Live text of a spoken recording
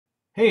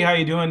Hey, how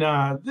you doing?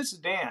 This is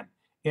Dan,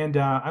 and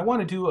I want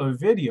to do a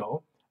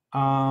video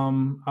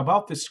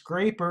about the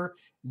scraper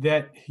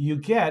that you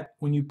get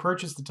when you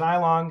purchase the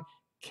Tylong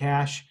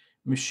Cash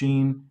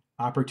Machine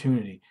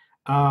Opportunity.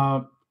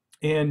 Uh,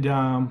 and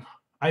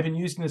I've been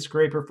using the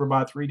scraper for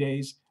about 3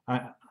 days.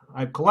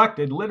 I've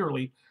collected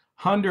literally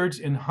hundreds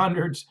and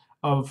hundreds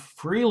of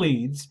free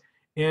leads.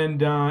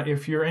 And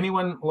if you're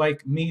anyone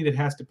like me that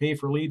has to pay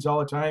for leads all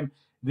the time,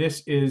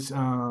 this is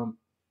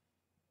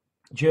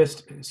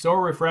just so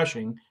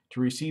refreshing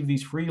to receive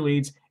these free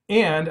leads.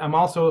 And I'm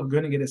also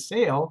going to get a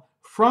sale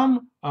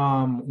from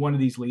one of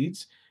these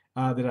leads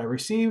that I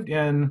received.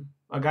 And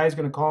a guy's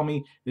going to call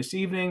me this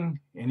evening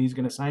and he's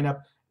going to sign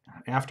up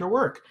after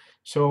work.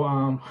 So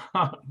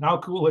how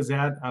cool is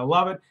that? I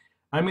love it.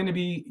 I'm going to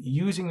be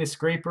using this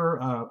scraper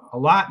a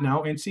lot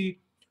now and see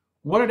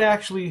what it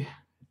actually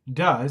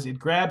does. It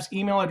grabs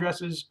email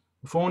addresses,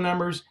 phone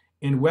numbers,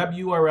 and web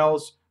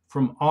URLs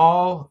from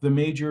all the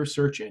major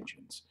search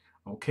engines.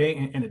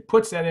 Okay, and it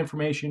puts that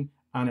information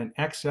on an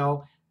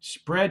Excel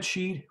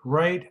spreadsheet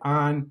right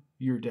on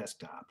your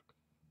desktop.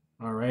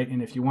 All right,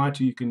 and if you want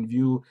to, you can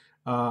view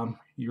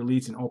your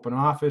leads in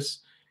OpenOffice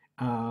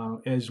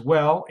as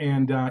well.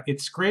 And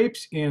it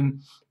scrapes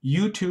in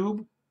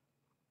YouTube,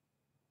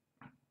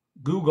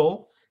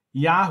 Google,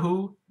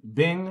 Yahoo,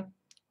 Bing,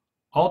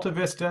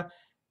 AltaVista,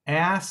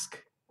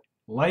 Ask,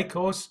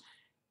 Lycos,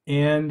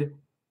 and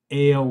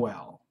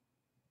AOL.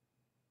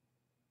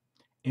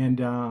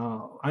 And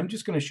I'm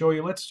just going to show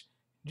you. Let's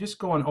just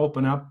go and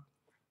open up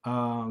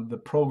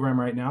the program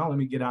right now. Let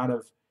me get out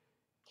of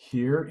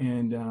here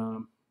and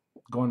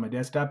go on my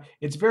desktop.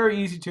 It's very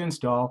easy to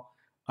install.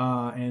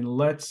 And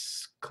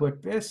let's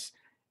click this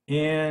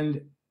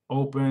and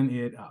open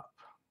it up.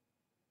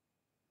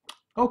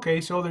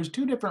 Okay, so there's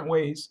two different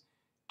ways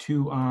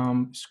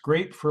to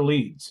scrape for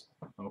leads.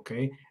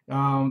 Okay,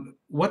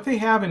 what they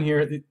have in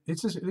here,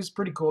 this is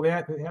pretty cool. They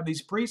have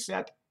these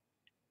preset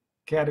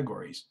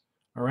categories.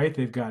 All right,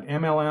 they've got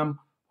MLM,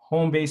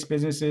 home-based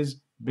businesses,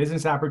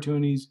 business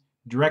opportunities,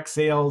 direct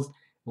sales,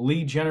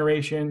 lead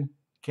generation,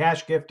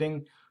 cash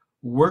gifting,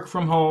 work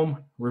from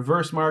home,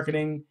 reverse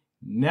marketing,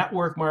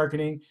 network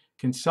marketing,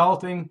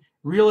 consulting,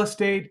 real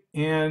estate,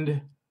 and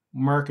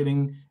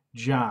marketing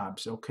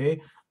jobs. Okay,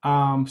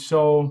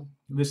 so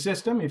the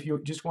system, if you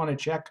just want to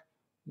check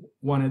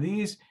one of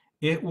these,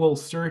 it will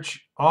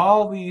search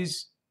all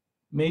these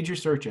major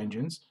search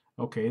engines,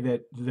 okay,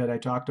 that I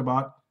talked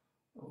about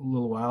a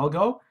little while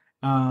ago.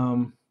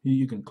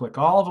 You can click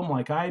all of them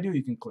like I do.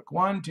 You can click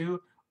one,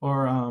 two,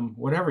 or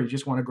whatever. You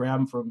just want to grab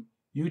them from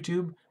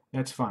YouTube,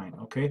 that's fine,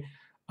 okay?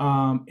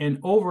 And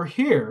over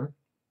here,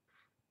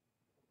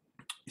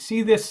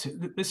 see this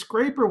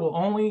scraper will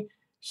only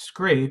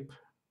scrape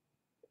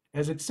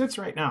as it sits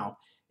right now.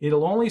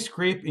 It'll only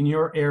scrape in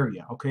your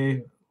area,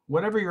 okay?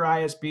 Whatever your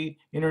ISP,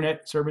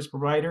 internet service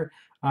provider,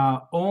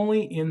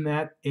 only in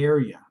that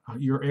area,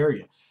 your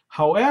area.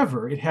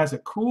 However, it has a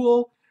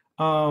cool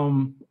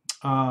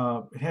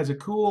I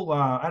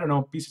don't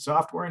know, piece of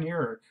software in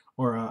here,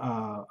 or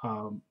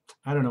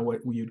I don't know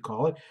what you'd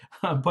call it,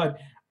 but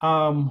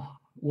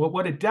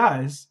what it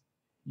does,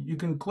 you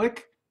can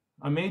click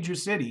a major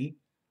city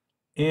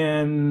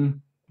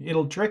and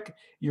it'll trick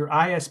your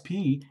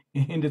ISP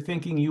into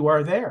thinking you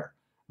are there.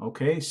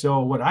 Okay, so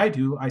what I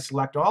do, I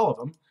select all of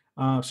them.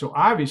 So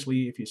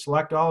obviously, if you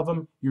select all of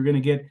them, you're going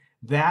to get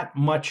that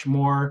much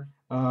more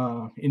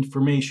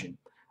information.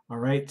 All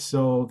right,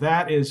 so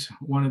that is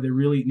one of the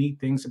really neat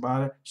things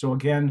about it. So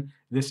again,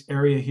 this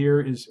area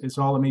here is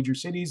all the major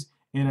cities,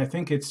 and I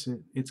think it's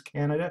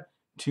Canada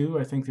too.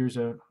 I think there's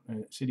a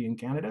city in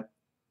Canada.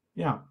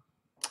 Yeah,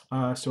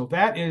 so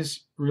that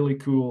is really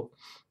cool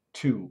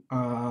too.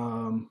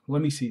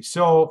 Let me see.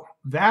 So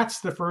that's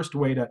the first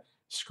way to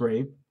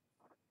scrape.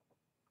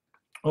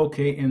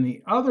 Okay, and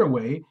the other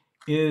way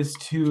is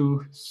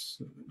to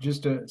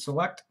just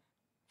select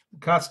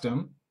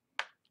custom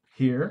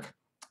here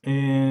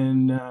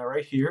and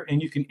right here,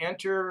 and you can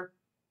enter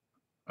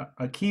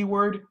a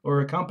keyword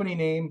or a company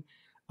name.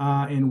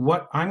 And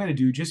what I'm going to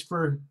do just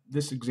for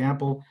this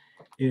example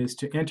is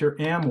to enter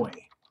Amway.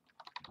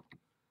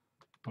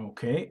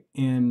 Okay,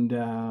 and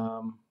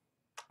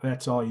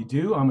that's all you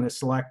do. I'm going to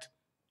select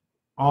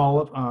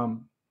all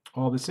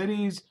the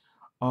cities,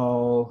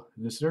 all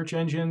the search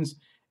engines,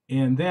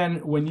 and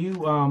then when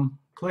you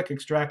click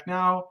Extract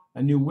Now,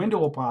 a new window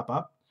will pop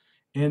up,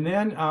 and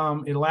then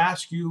it'll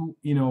ask you,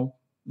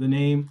 the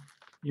name.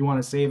 You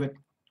want to save it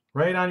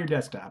right on your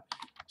desktop.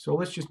 So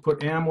let's just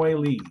put Amway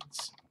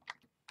Leads.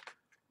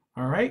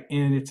 All right,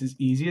 and it's as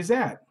easy as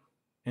that,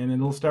 and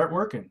it'll start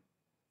working.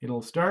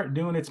 It'll start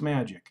doing its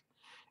magic.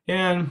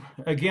 And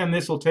again,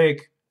 this will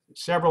take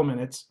several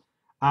minutes.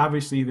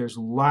 Obviously, there's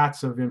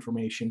lots of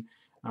information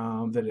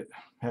that it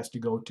has to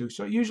go to.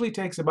 So it usually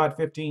takes about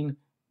 15,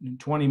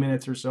 20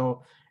 minutes or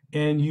so,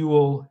 and you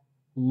will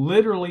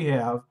literally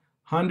have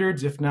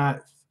hundreds, if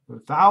not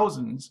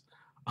thousands,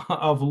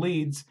 of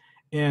leads.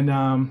 And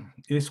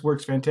this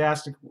works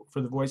fantastic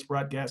for the voice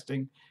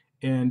broadcasting.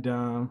 And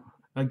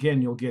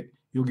again, you'll get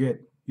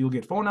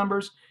phone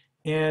numbers,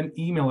 and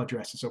email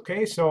addresses.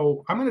 Okay,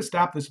 so I'm going to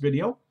stop this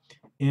video,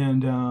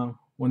 and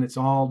when it's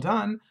all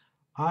done,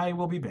 I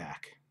will be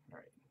back. All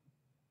right.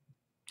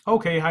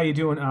 Okay, how you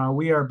doing?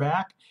 We are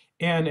back,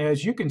 and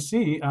as you can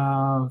see,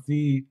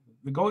 the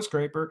Ghost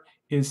Scraper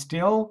is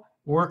still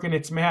working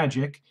its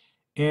magic,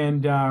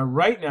 and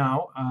right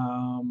now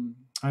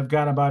I've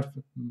got about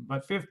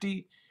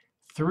 50,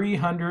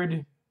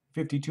 300,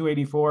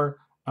 5284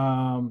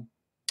 um,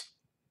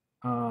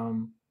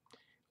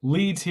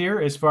 leads here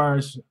as far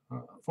as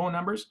phone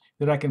numbers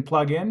that I can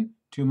plug in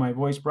to my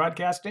voice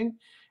broadcasting,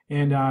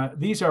 and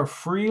these are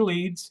free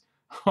leads.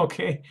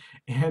 Okay,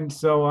 and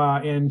so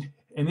and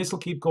this will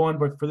keep going,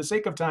 but for the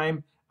sake of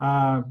time,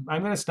 I'm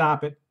going to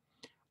stop it.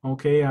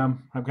 Okay,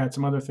 I've got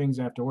some other things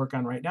I have to work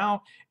on right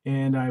now,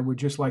 and I would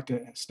just like to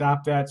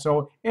stop that.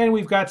 So, and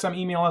we've got some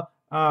email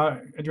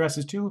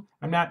addresses too.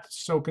 I'm not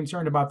so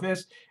concerned about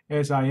this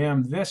as I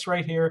am this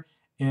right here,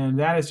 and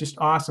that is just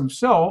awesome.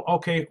 So,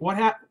 okay, what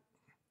happened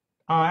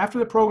after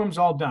the program's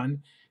all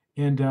done,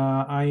 and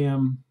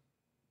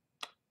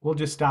we'll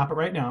just stop it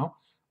right now.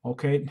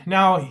 Okay,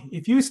 now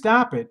if you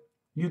stop it,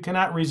 you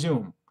cannot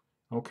resume.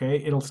 Okay,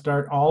 it'll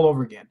start all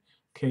over again.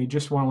 Okay,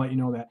 just want to let you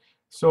know that.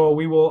 So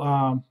we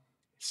will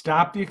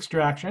stop the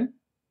extraction,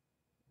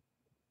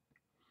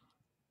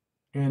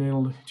 and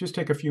it'll just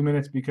take a few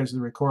minutes because of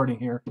the recording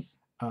here.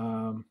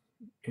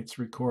 It's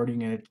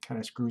recording and it kind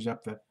of screws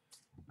up the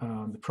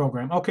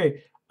program.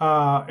 Okay,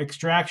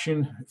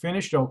 extraction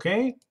finished.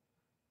 Okay.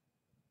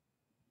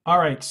 All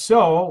right,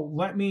 so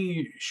let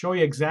me show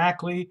you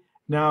exactly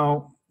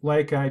now.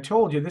 Like I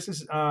told you, this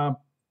is they're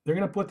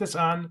going to put this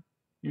on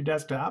your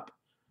desktop.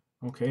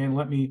 Okay, and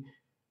let me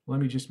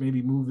just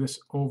maybe move this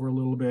over a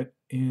little bit,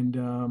 and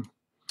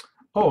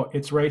oh,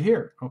 it's right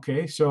here.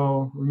 Okay,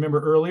 so remember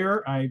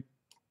earlier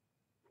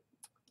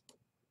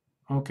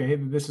okay,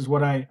 this is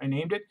what I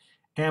named it,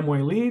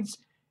 Amway Leads,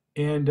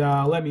 and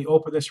let me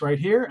open this right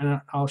here,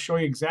 and I'll show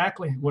you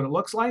exactly what it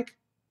looks like.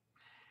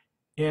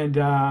 And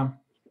let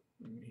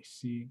me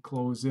see,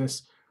 close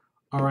this.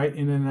 All right,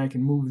 and then I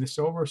can move this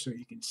over so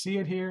you can see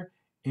it here.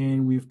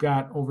 And we've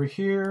got over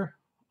here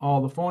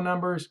all the phone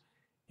numbers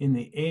in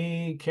the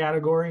A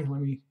category.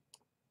 Let me,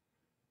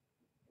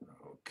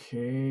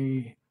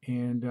 okay,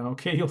 and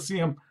okay, you'll see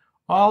them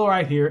all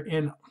right here.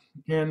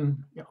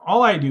 And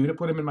all I do to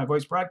put them in my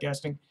voice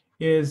broadcasting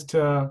is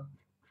to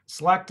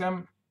select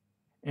them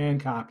and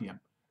copy them.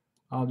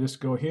 I'll just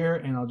go here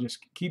and I'll just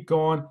keep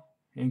going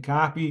and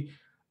copy.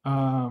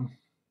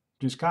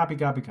 Just copy,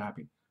 copy,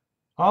 copy,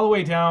 all the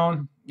way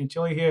down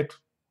until you hit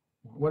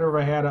whatever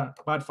I had,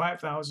 about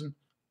 5,000.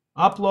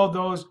 Upload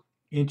those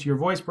into your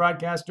voice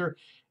broadcaster,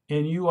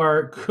 and you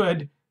are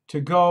good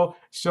to go.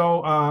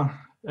 So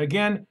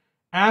again,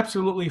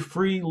 absolutely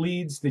free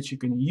leads that you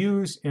can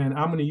use, and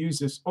I'm going to use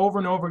this over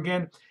and over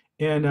again.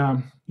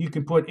 And you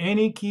can put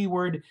any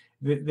keyword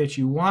that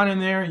you want in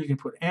there. You can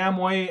put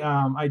Amway.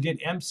 I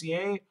did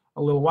MCA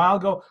a little while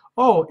ago.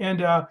 Oh, and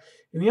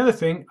the other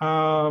thing,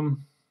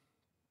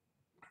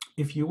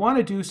 if you want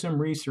to do some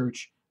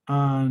research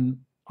on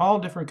all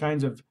different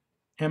kinds of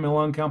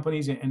MLM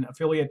companies and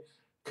affiliate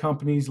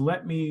companies,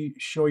 let me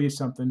show you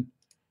something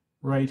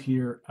right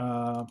here.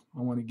 I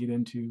want to get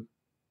into.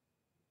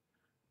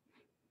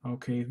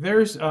 Okay,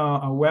 there's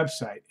a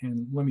website,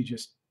 and let me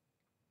just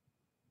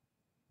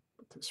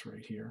put this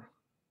right here.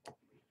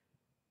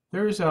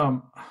 There's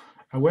a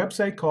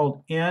website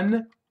called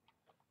npros.com.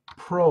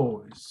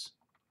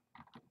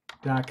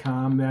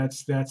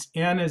 That's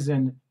N as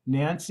in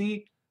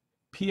Nancy,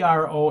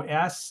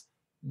 pros.com.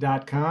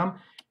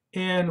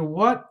 And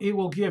what it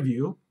will give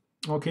you,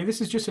 okay, this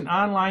is just an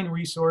online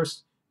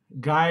resource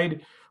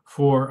guide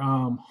for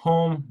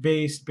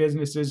home-based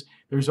businesses.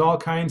 There's all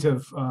kinds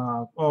of,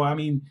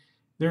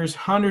 there's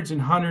hundreds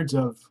and hundreds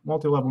of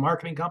multi-level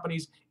marketing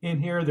companies in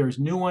here. There's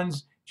new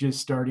ones just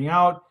starting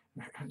out.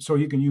 So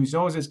you can use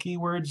those as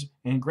keywords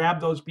and grab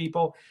those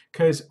people,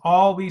 because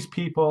all these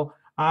people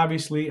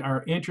obviously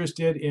are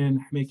interested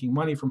in making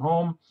money from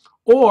home.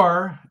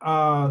 Or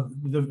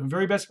the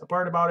very best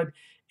part about it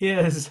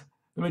is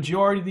the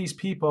majority of these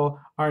people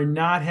are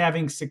not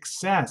having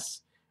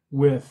success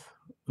with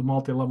the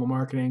multi-level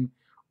marketing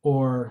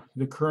or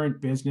the current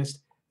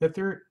business that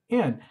they're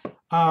in.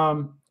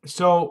 I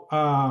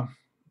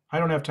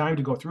don't have time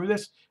to go through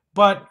this,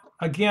 but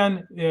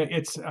again,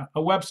 it's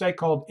a website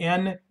called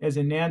N as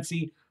in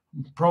Nancy,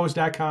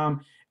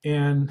 pros.com,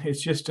 and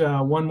it's just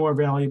one more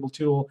valuable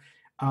tool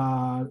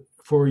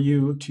for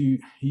you to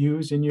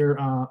use in your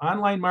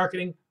online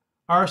marketing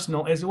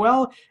arsenal, as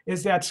well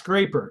as that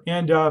scraper.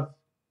 And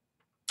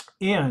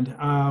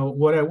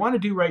what I want to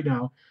do right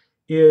now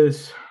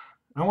is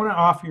I want to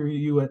offer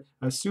you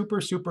a super,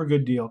 super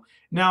good deal.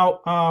 Now,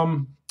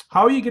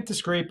 how you get the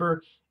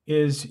scraper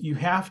is you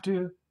have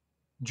to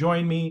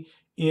join me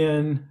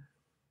in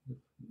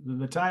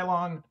the Tai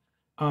Long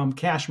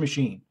Cash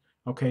Machine.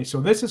 Okay, so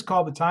this is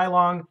called the Tai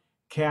Long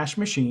Cash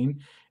Machine,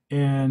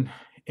 and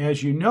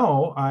as you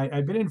know,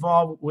 I've been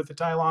involved with the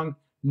Tai Long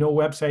No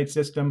Website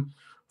system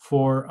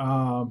for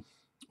a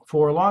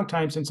long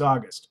time, since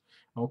August.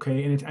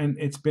 Okay, and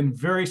it's been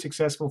very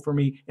successful for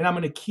me, and I'm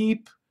going to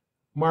keep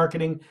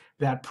marketing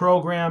that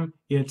program.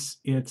 It's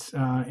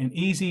an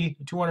easy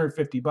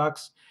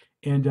 $250,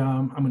 and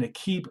I'm going to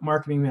keep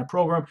marketing that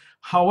program.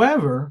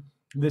 However,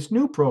 this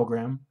new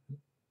program,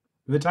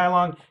 the Tai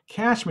Long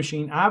Cash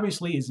Machine,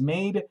 obviously is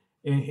made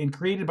and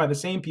created by the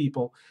same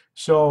people.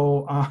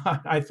 So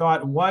I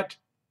thought, what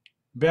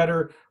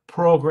better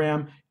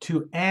program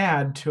to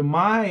add to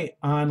my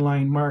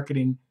online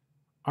marketing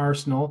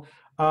arsenal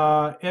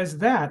as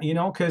that,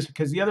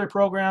 because the other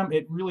program,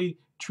 it really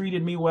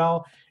treated me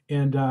well.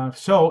 And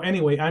so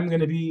anyway, I'm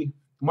going to be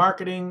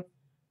marketing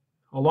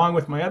along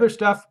with my other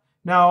stuff.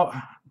 Now,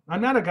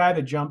 I'm not a guy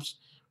that jumps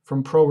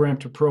from program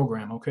to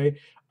program, okay?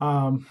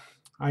 Um,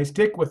 I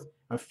stick with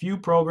a few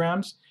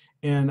programs,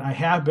 and I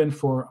have been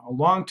for a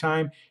long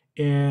time.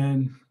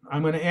 And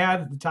I'm going to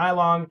add the Tai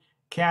Long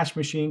Cash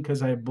Machine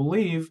because I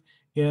believe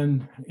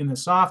in the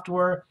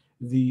software,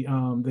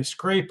 the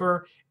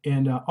scraper,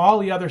 and all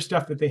the other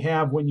stuff that they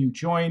have when you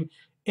join.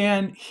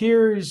 And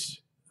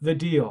here's the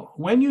deal: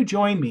 when you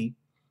join me,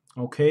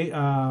 okay,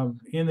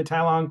 in the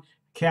Tai Long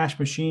Cash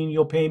Machine,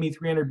 you'll pay me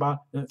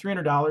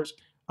 $300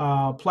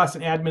 plus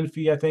an admin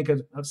fee, I think,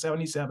 of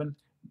 77.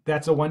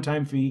 That's a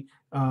one-time fee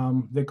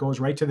that goes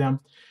right to them.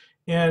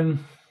 And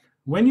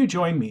when you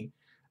join me,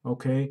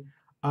 okay,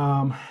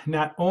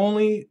 not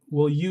only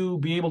will you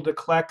be able to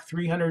collect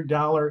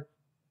 $300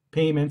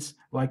 payments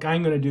like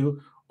I'm going to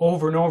do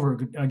over and over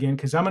again,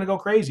 because I'm going to go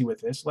crazy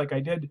with this, like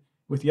I did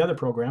with the other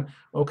program.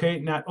 Okay,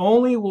 not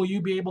only will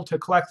you be able to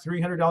collect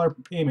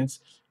 $300 payments,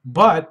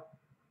 but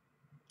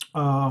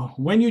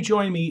when you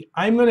join me,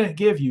 I'm going to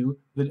give you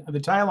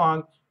the Tai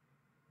Long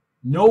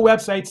no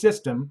website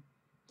system,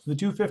 the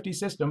 250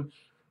 system,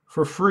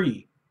 for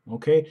free.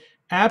 Okay,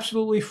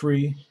 absolutely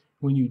free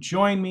when you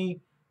join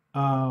me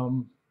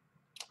um,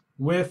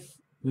 with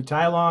the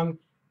Tai Long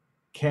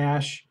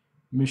Cash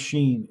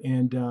Machine,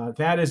 and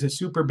that is a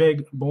super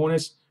big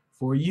bonus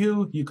for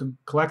you. You can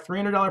collect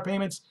 $300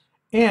 payments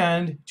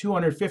and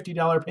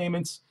 $250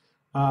 payments,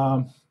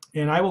 and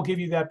I will give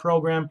you that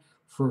program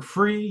for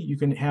free. You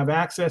can have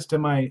access to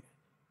my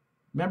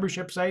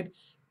membership site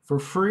for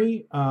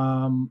free.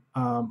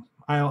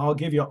 I'll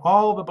give you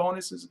all the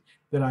bonuses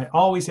that I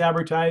always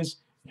advertise.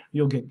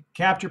 You'll get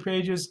capture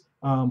pages,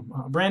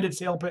 branded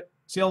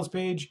sales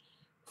page,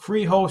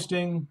 free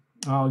hosting.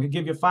 I'll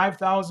give you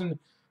 5,000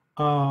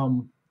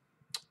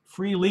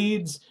 free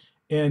leads,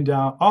 and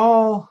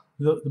all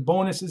the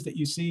bonuses that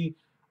you see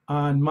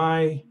on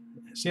my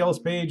sales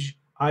page.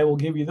 I will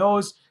give you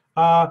those.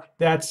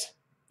 That's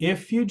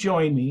if you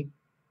join me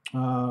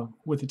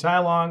with the Tai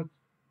Long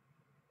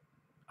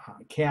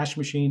Cash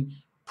Machine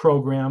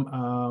program.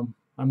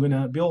 I'm going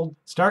to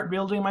start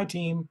building my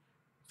team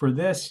for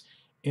this,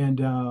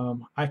 and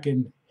I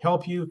can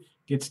help you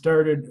get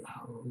started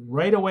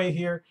right away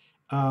here.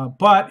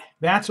 But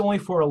that's only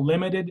for a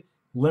limited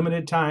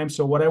time.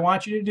 So what I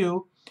want you to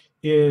do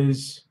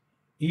is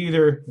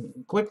either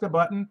click the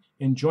button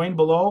and join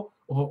below,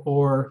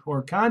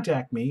 or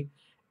contact me,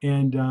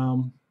 and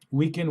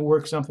we can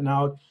work something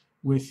out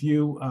with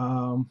you.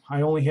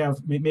 I only have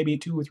maybe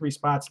 2 or 3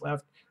 spots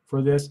left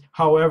for this.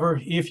 However,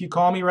 if you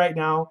call me right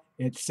now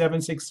at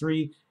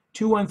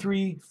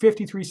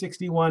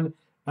 763-213-5361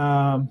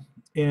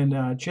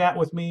 and chat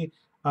with me,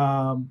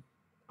 I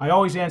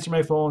always answer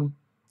my phone,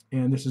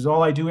 and this is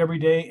all I do every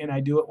day, and I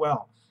do it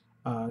well.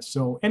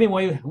 So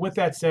anyway, with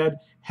that said,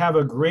 have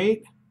a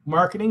great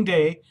marketing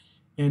day,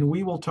 and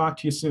we will talk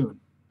to you soon.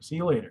 See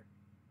you later.